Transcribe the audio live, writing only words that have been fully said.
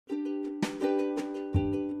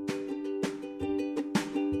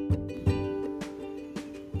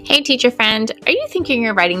Hey, teacher friend, are you thinking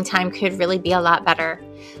your writing time could really be a lot better?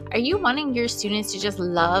 Are you wanting your students to just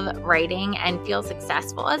love writing and feel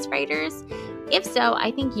successful as writers? If so,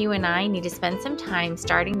 I think you and I need to spend some time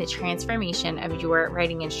starting the transformation of your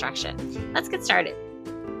writing instruction. Let's get started.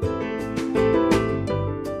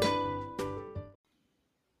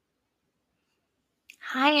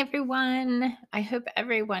 Hi, everyone. I hope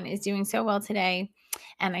everyone is doing so well today.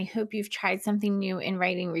 And I hope you've tried something new in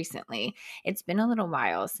writing recently. It's been a little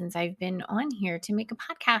while since I've been on here to make a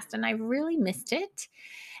podcast, and I've really missed it.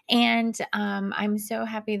 And I'm so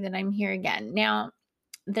happy that I'm here again. Now,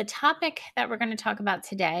 the topic that we're going to talk about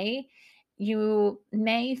today, you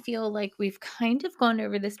may feel like we've kind of gone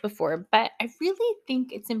over this before, but I really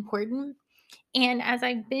think it's important. And as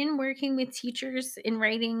I've been working with teachers in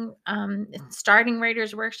writing, starting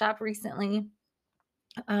Writers Workshop recently,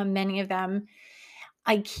 many of them,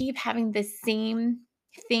 I keep having the same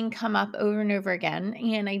thing come up over and over again.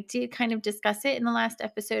 And I did kind of discuss it in the last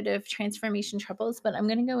episode of Transformation Troubles, but I'm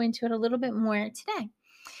going to go into it a little bit more today.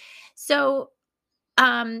 So,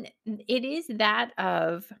 it is that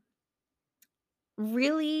of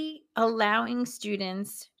really allowing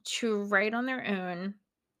students to write on their own,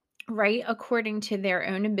 write according to their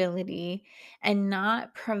own ability, and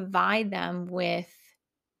not provide them with,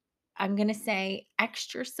 I'm going to say,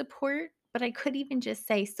 extra support, but I could even just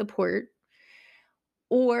say support,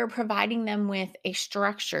 or providing them with a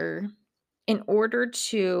structure in order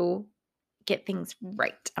to get things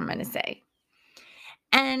right, I'm going to say.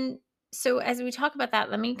 And so, as we talk about that,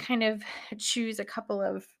 let me kind of choose a couple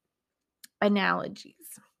of analogies.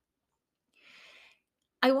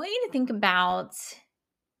 I want you to think about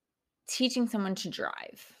teaching someone to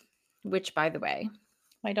drive, which, by the way,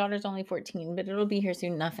 my daughter's only 14, but it'll be here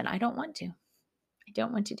soon enough, and I don't want to. I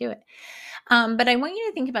don't want to do it. But I want you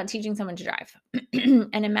to think about teaching someone to drive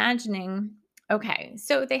and imagining, okay,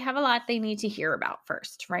 so they have a lot they need to hear about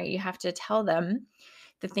first, right? You have to tell them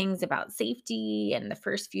the things about safety and the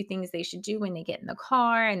first few things they should do when they get in the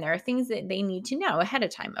car. And there are things that they need to know ahead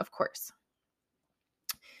of time, of course.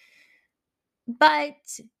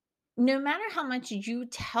 But no matter how much you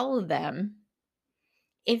tell them,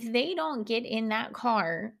 if they don't get in that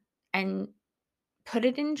car and put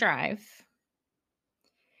it in drive,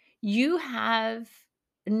 you have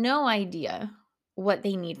no idea what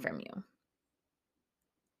they need from you.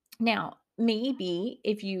 Now, maybe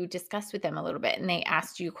if you discussed with them a little bit and they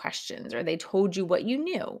asked you questions or they told you what you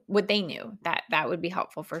knew, what they knew, that would be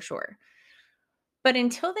helpful for sure. But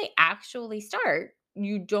until they actually start,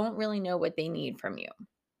 you don't really know what they need from you.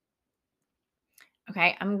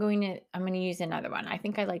 Okay, I'm going to use another one. I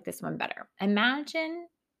think I like this one better. Imagine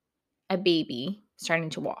a baby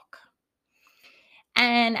starting to walk.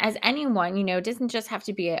 And as anyone, it doesn't just have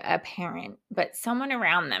to be a parent, but someone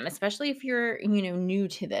around them, especially if you're, new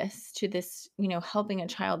to this, helping a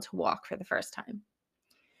child to walk for the first time.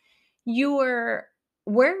 You're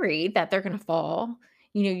worried that they're going to fall.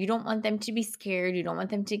 You don't want them to be scared. You don't want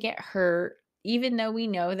them to get hurt, even though we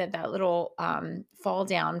know that little fall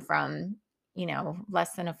down from,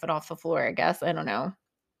 less than a foot off the floor, I guess, I don't know,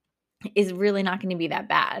 is really not going to be that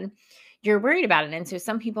bad. You're worried about it. And so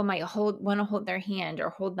some people might want to hold their hand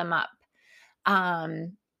or hold them up.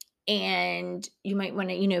 And you might want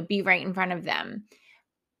to, be right in front of them.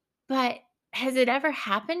 But has it ever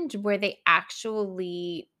happened where they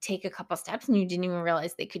actually take a couple steps and you didn't even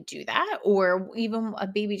realize they could do that? Or even a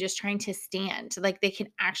baby just trying to stand, like they can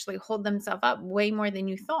actually hold themselves up way more than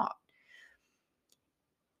you thought.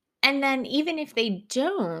 And then even if they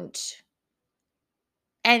don't,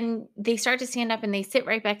 and they start to stand up and they sit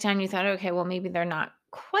right back down, you thought, okay, well, maybe they're not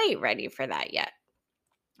quite ready for that yet.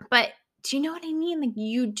 But do you know what I mean? Like,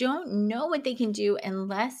 you don't know what they can do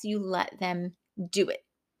unless you let them do it.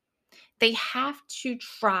 They have to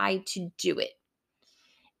try to do it.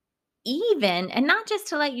 Even, and not just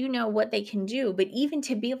to let you know what they can do, but even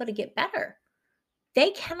to be able to get better.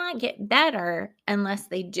 They cannot get better unless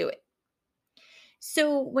they do it.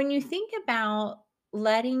 So when you think about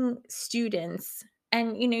letting students,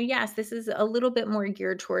 and yes, this is a little bit more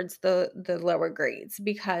geared towards the lower grades,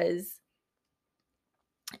 because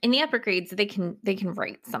in the upper grades they can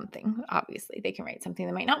write something. Obviously they can write something.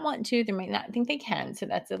 They might not want to, they might not think they can, so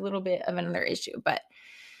that's a little bit of another issue. But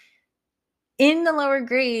in the lower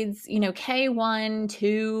grades, K1,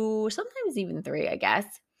 2, sometimes even 3, I guess,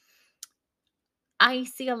 I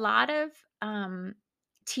see a lot of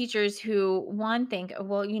teachers who, one, think,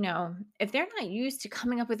 well, if they're not used to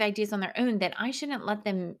coming up with ideas on their own, then I shouldn't let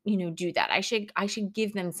them, do that. I should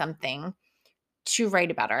give them something to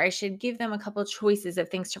write about, or I should give them a couple of choices of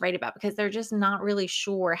things to write about, because they're just not really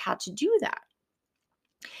sure how to do that.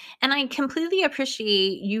 And I completely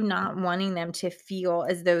appreciate you not wanting them to feel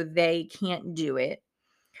as though they can't do it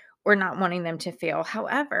or not wanting them to fail.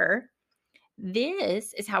 However,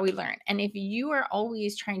 this is how we learn. And if you are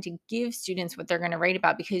always trying to give students what they're going to write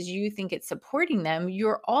about because you think it's supporting them,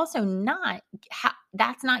 you're also not,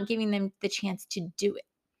 that's not giving them the chance to do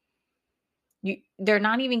it. They're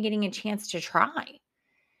not even getting a chance to try.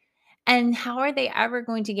 And how are they ever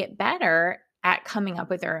going to get better at coming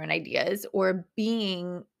up with their own ideas or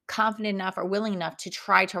being confident enough or willing enough to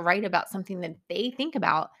try to write about something that they think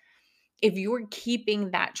about if you're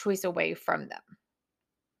keeping that choice away from them?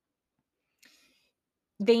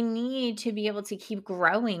 They need to be able to keep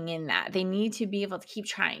growing in that. They need to be able to keep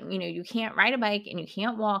trying. You can't ride a bike and you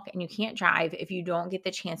can't walk and you can't drive if you don't get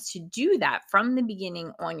the chance to do that from the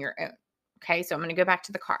beginning on your own. Okay? So I'm going to go back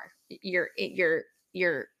to the car.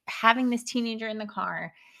 You're having this teenager in the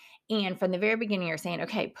car, and from the very beginning you're saying,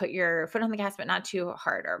 "Okay, put your foot on the gas but not too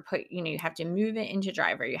hard," or you have to move it into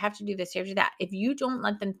drive, or you have to do this, you have to do that. If you don't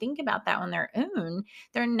let them think about that on their own,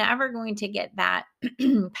 they're never going to get that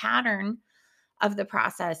pattern of the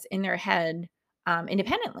process in their head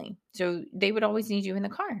independently. So they would always need you in the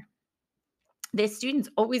car. The student's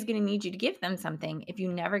always going to need you to give them something if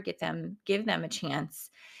you never give them a chance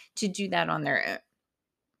to do that on their own.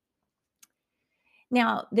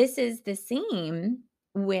 Now, this is the same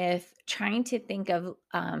with trying to think of,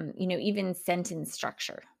 even sentence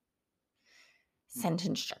structure.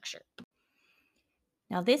 Sentence structure.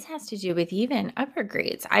 Now, this has to do with even upper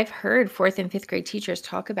grades. I've heard fourth and fifth grade teachers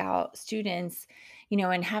talk about students,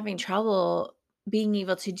 and having trouble being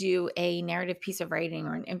able to do a narrative piece of writing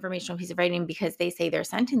or an informational piece of writing because they say their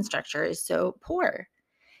sentence structure is so poor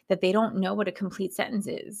that they don't know what a complete sentence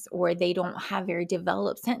is, or they don't have very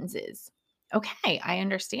developed sentences. Okay, I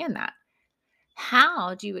understand that.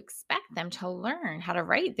 How do you expect them to learn how to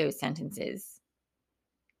write those sentences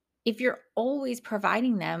if you're always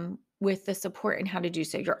providing them with the support and how to do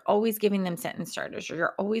so? You're always giving them sentence starters, or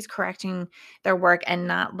you're always correcting their work and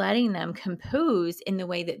not letting them compose in the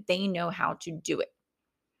way that they know how to do it.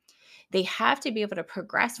 They have to be able to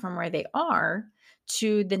progress from where they are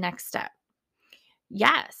to the next step.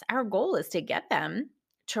 Yes, our goal is to get them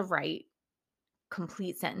to write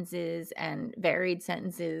complete sentences and varied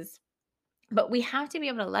sentences, but we have to be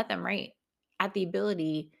able to let them write at the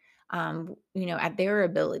ability, at their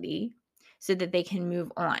ability, so that they can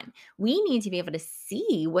move on. We need to be able to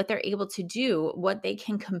see what they're able to do, what they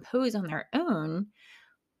can compose on their own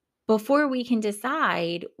before we can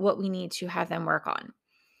decide what we need to have them work on.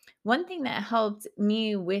 One thing that helped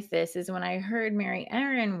me with this is when I heard Mary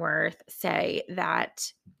Aaronworth say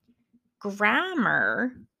that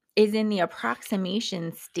grammar is in the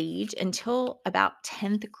approximation stage until about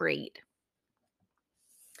 10th grade.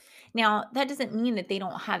 Now, that doesn't mean that they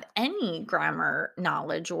don't have any grammar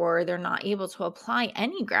knowledge or they're not able to apply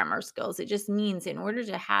any grammar skills. It just means in order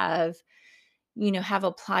to have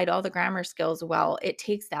applied all the grammar skills well, it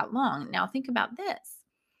takes that long. Now, think about this.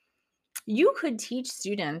 You could teach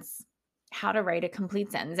students how to write a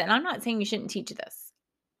complete sentence. And I'm not saying you shouldn't teach this.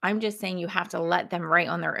 I'm just saying you have to let them write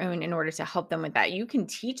on their own in order to help them with that. You can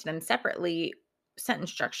teach them separately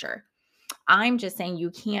sentence structure. I'm just saying you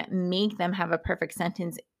can't make them have a perfect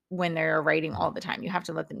sentence when they're writing all the time. You have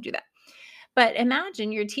to let them do that. But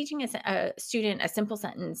imagine you're teaching a student a simple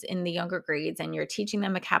sentence in the younger grades and you're teaching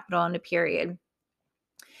them a capital and a period.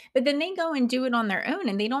 But then they go and do it on their own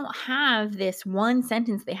and they don't have this one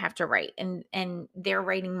sentence they have to write, and they're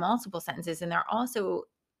writing multiple sentences, and they're also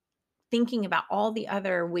thinking about all the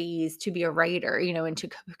other ways to be a writer, and to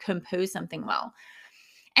compose something well.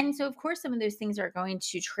 And so of course some of those things are going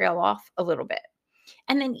to trail off a little bit.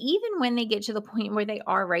 And then even when they get to the point where they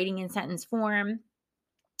are writing in sentence form,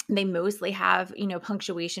 they mostly have,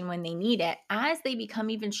 punctuation when they need it. As they become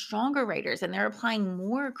even stronger writers and they're applying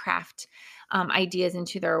more craft ideas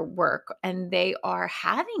into their work, and they are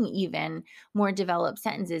having even more developed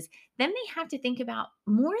sentences, then they have to think about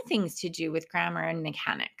more things to do with grammar and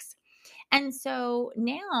mechanics. And so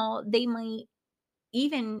now they might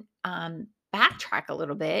even backtrack a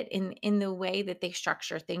little bit in the way that they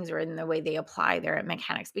structure things or in the way they apply their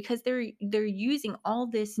mechanics, because they're using all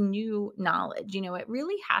this new knowledge. It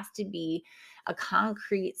really has to be a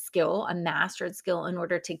concrete skill, a mastered skill, in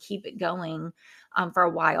order to keep it going for a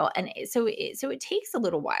while. And so it takes a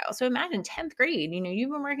little while. So imagine 10th grade.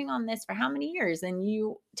 You've been working on this for how many years? And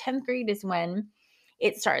 10th grade is when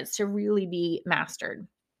it starts to really be mastered.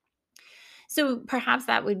 So perhaps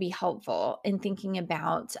that would be helpful in thinking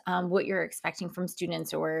about what you're expecting from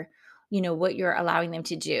students, or what you're allowing them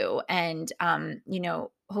to do. And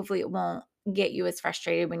hopefully it won't get you as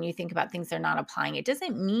frustrated when you think about things they're not applying. It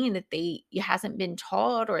doesn't mean that it hasn't been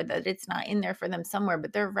taught or that it's not in there for them somewhere,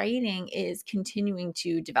 but their writing is continuing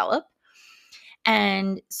to develop.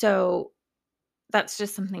 And so that's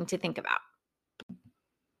just something to think about.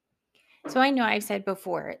 So I know I've said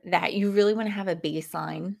before that you really want to have a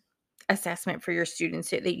baseline assessment for your students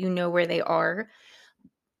so that you know where they are.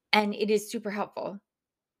 And it is super helpful.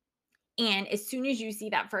 And as soon as you see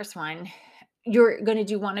that first one, you're going to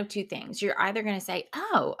do one of two things. You're either going to say,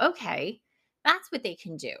 oh, okay, that's what they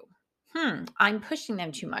can do. I'm pushing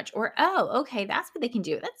them too much. Or, oh, okay, that's what they can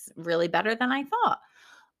do. That's really better than I thought.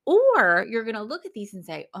 Or you're going to look at these and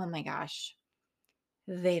say, oh my gosh,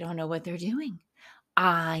 they don't know what they're doing.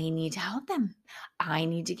 I need to help them. I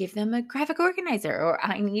need to give them a graphic organizer, or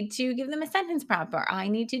I need to give them a sentence prompt, or I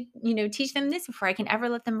need to, teach them this before I can ever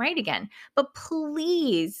let them write again. But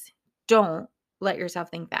please don't let yourself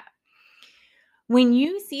think that. When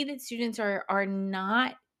you see that students are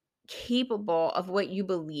not capable of what you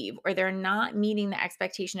believe, or they're not meeting the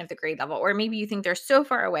expectation of the grade level, or maybe you think they're so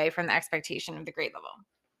far away from the expectation of the grade level,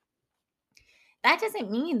 that doesn't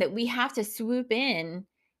mean that we have to swoop in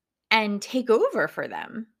and take over for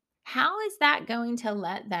them. How is that going to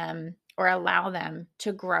let them or allow them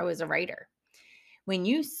to grow as a writer? When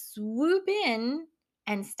you swoop in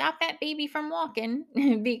and stop that baby from walking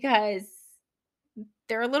because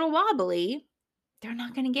they're a little wobbly, they're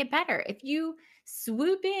not going to get better. If you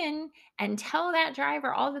swoop in and tell that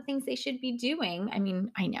driver all the things they should be doing, I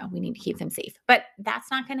mean, I know we need to keep them safe, but that's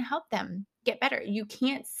not going to help them get better. You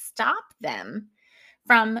can't stop them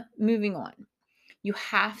from moving on. You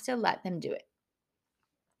have to let them do it.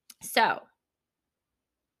 So,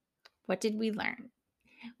 what did we learn?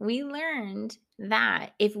 We learned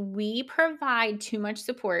that if we provide too much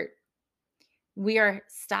support, we are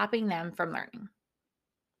stopping them from learning.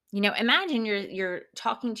 Imagine you're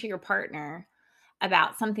talking to your partner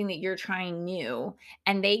about something that you're trying new,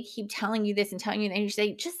 and they keep telling you this and telling you that, and you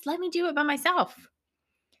say, just let me do it by myself.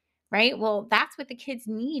 Right? Well, that's what the kids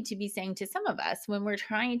need to be saying to some of us when we're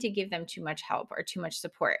trying to give them too much help or too much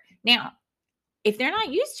support. Now, if they're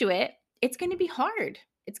not used to it, it's going to be hard.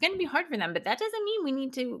 It's going to be hard for them, but that doesn't mean we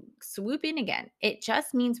need to swoop in again. It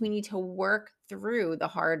just means we need to work through the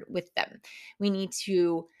hard with them. We need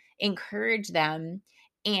to encourage them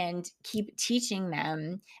and keep teaching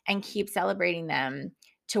them and keep celebrating them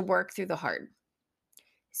to work through the hard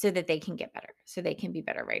so that they can get better, so they can be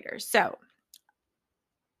better writers. So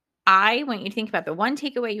I want you to think about the one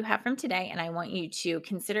takeaway you have from today, and I want you to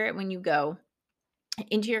consider it when you go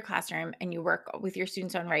into your classroom and you work with your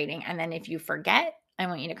students on writing. And then if you forget, I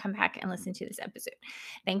want you to come back and listen to this episode.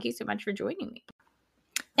 Thank you so much for joining me.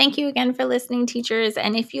 Thank you again for listening, teachers.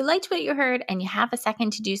 And if you liked what you heard and you have a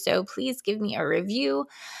second to do so, please give me a review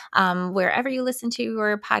wherever you listen to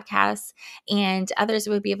your podcasts, and others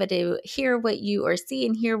will be able to hear what you or see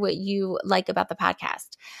and hear what you like about the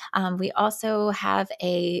podcast. We also have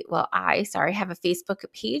I have a Facebook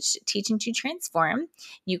page, Teaching to Transform.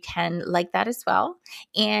 You can like that as well.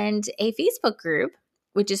 And a Facebook group,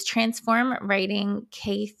 which is Transform Writing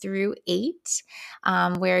K through 8,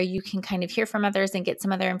 where you can kind of hear from others and get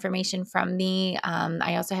some other information from me.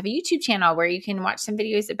 I also have a YouTube channel where you can watch some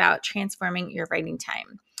videos about transforming your writing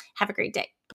time. Have a great day.